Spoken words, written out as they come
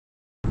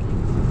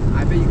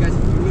bet you guys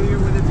are familiar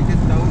with it because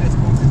Dawood has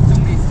posted so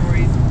many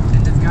stories,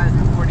 and this guy is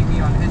recording me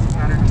on his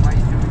phone. I don't know why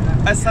he's doing that.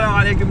 Assalamu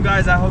alaikum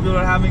guys, I hope you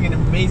are having an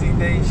amazing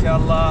day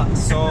inshallah.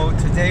 So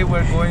today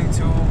we're going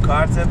to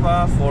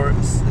Kartepe for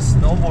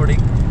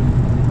snowboarding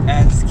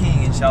and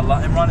skiing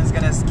inshallah. Imran is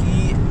gonna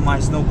ski, my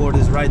snowboard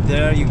is right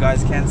there, you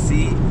guys can't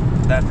see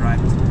that right.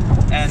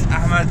 And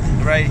Ahmed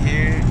right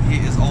here, he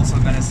is also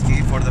gonna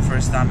ski for the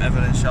first time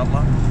ever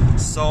inshallah.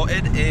 So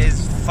it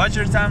is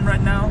Fajr time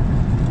right now,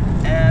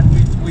 and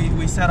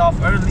we set off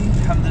early,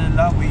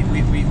 alhamdulillah. We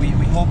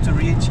hope to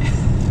reach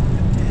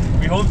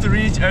we hope to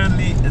reach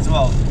early as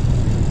well.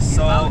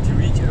 So to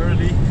reach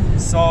early.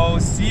 So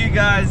see you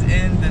guys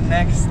in the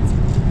next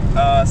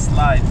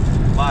slide.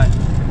 Bye.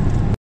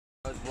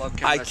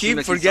 I keep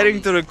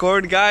forgetting to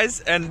record guys,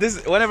 and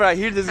this whenever I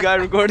hear this guy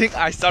recording,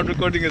 I start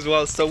recording as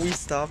well. So we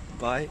stopped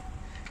by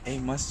a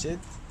masjid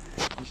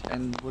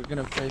and we're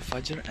gonna pray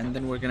Fajr and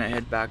then we're gonna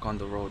head back on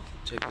the road.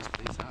 Check this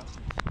place out.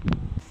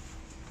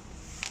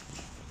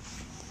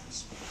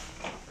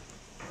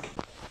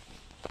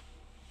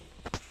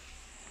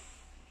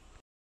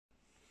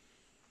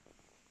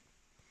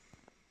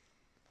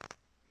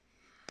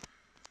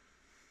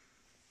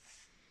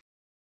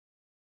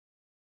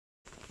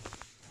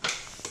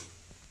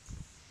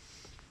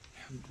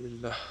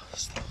 Alhamdulillah.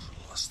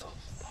 Astaghfirullah,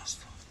 astaghfirullah,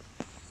 astaghfirullah.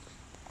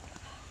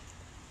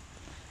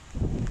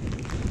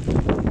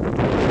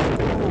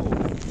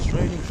 Oh, it's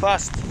raining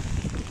fast.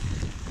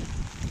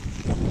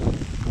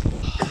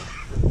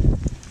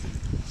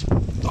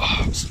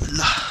 Oh,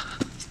 Bismillah.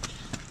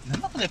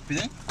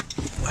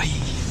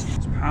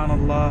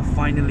 Subhanallah,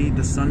 finally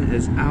the sun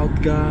is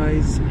out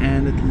guys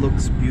and it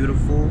looks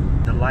beautiful.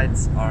 The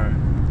lights are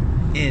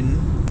in.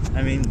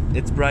 I mean,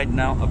 it's bright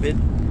now a bit.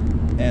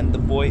 And the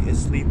boy is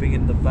sleeping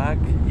in the back.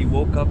 He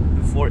woke up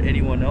before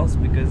anyone else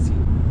because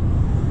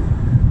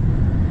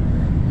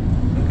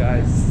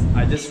guys,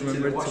 I just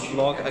remembered to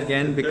vlog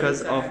again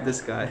because of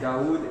this guy.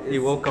 He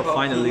woke up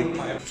finally.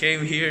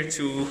 Came here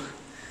to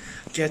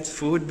get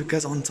food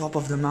because on top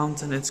of the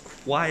mountain it's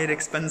quite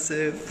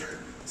expensive.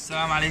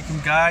 Assalamu alaikum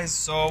guys.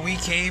 So we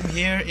came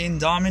here in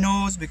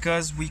Domino's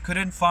because we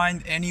couldn't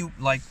find any,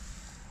 like,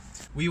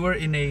 we were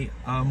in a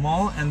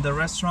mall and the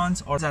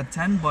restaurants are at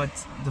 10, but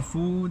the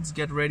foods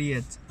get ready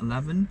at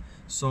 11.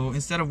 So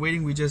instead of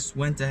waiting, we just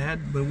went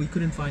ahead, but we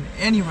couldn't find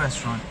any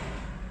restaurant.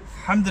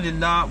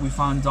 Alhamdulillah, we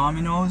found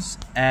Domino's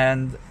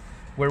and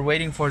we're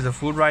waiting for the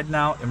food right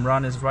now.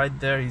 Imran is right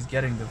there, he's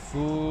getting the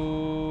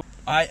food.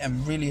 I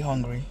am really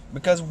hungry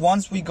because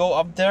once we go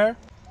up there,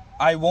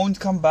 I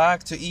won't come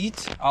back to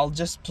eat. I'll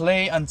just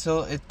play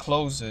until it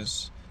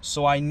closes.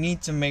 So I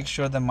need to make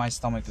sure that my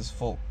stomach is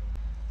full.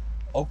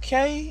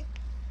 Okay?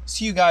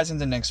 See you guys in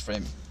the next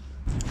frame.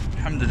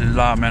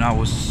 Alhamdulillah, man, I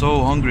was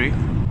so hungry.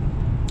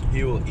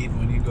 He will eat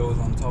when he goes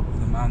on top of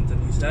the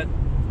mountain, he said.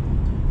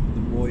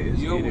 The boy is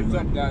eating.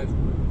 What's up, guys?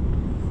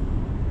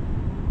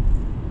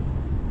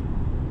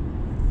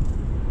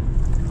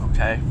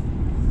 Okay.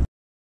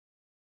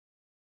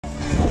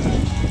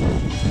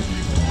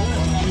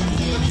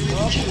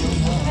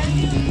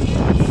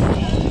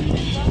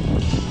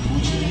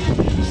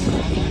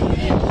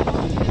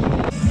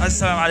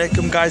 Assalamu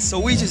alaikum guys, so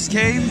we just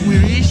came, we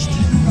reached,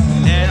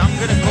 and I'm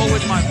gonna go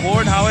with my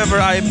board. However,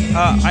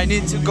 I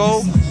need to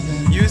go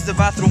use the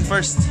bathroom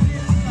first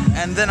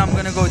and then I'm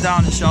gonna go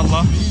down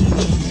inshallah.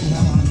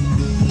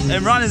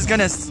 Imran is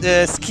gonna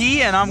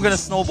ski and I'm gonna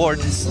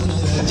snowboard.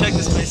 Check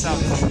this place out.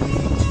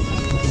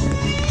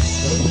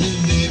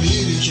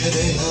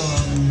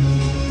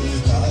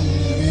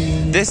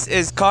 This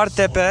is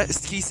Kartepe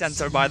ski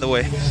center, by the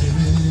way.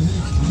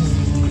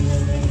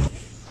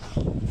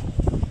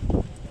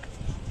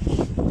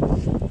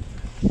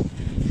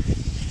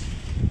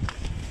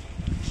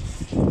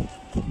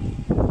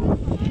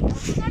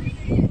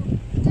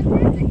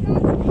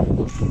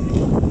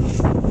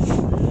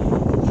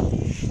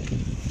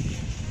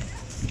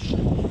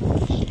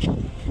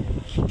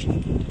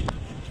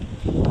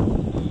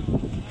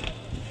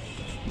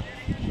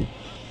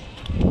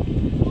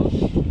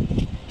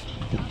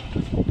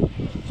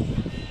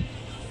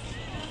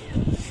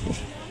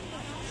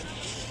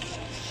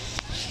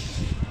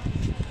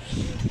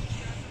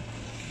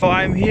 So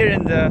I'm here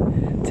in the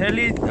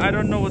telly. I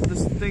don't know what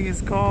this thing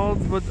is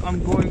called, but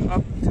I'm going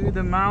up to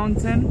the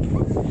mountain,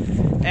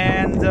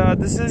 and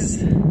this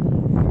is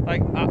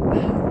like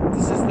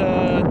this is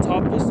the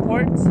topmost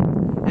part,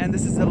 and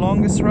this is the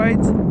longest ride.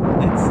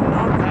 It's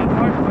not that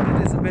hard, but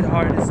it is a bit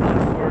hard. It's not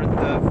for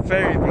the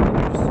very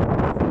beginners.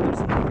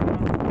 There's another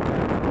one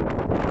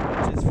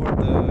which is for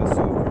the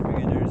super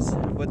beginners,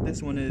 but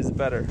this one is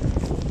better.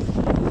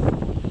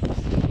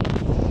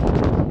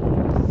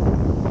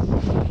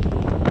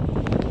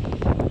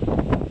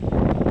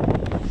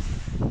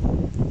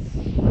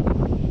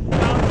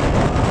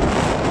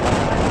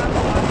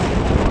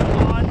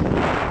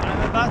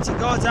 To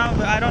go down,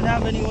 but I don't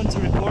have anyone to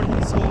record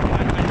me, so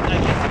I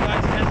guess you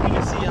guys can't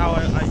really see how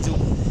I do.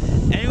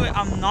 Anyway,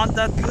 I'm not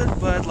that good,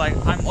 but like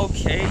I'm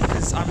okay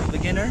because I'm a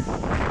beginner.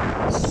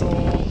 So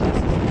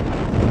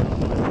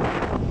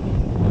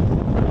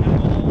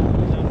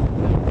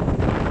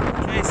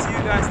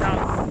guys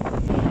down.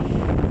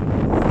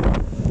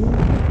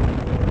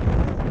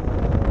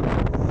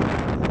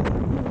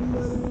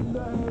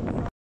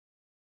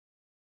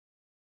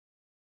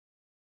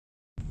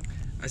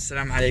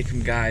 Assalamu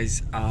alaikum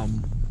guys.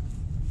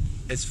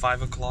 It's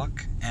 5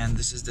 o'clock and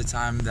this is the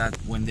time that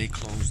when they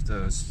close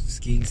the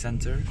skiing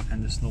center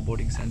and the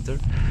snowboarding center.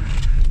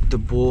 The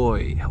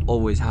boy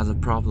always has a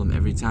problem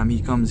every time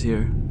he comes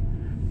here.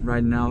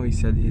 Right now he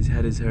said his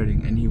head is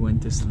hurting and he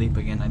went to sleep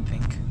again, I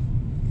think.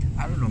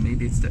 I don't know,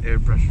 maybe it's the air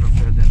pressure up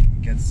there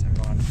that gets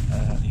around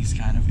these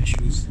kind of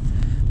issues.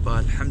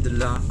 But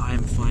alhamdulillah, I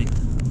am fine.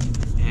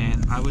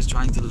 And I was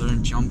trying to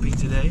learn jumping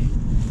today.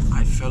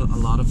 I fell a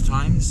lot of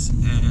times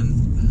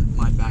and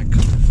my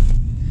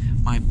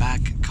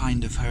back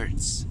kind of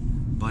hurts,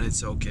 but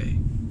it's okay.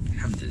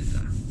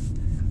 Alhamdulillah.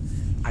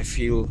 I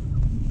feel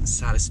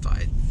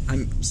satisfied.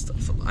 I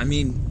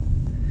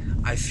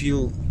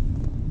feel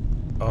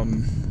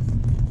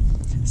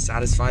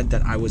satisfied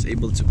that I was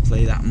able to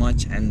play that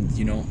much, and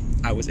you know,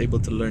 I was able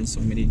to learn so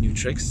many new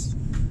tricks.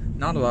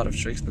 Not a lot of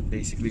tricks, but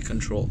basically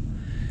control.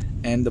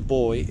 And the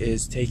boy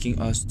is taking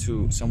us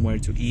to somewhere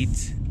to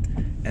eat,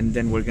 and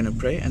then we're gonna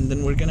pray, and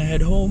then we're gonna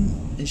head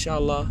home,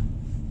 inshallah.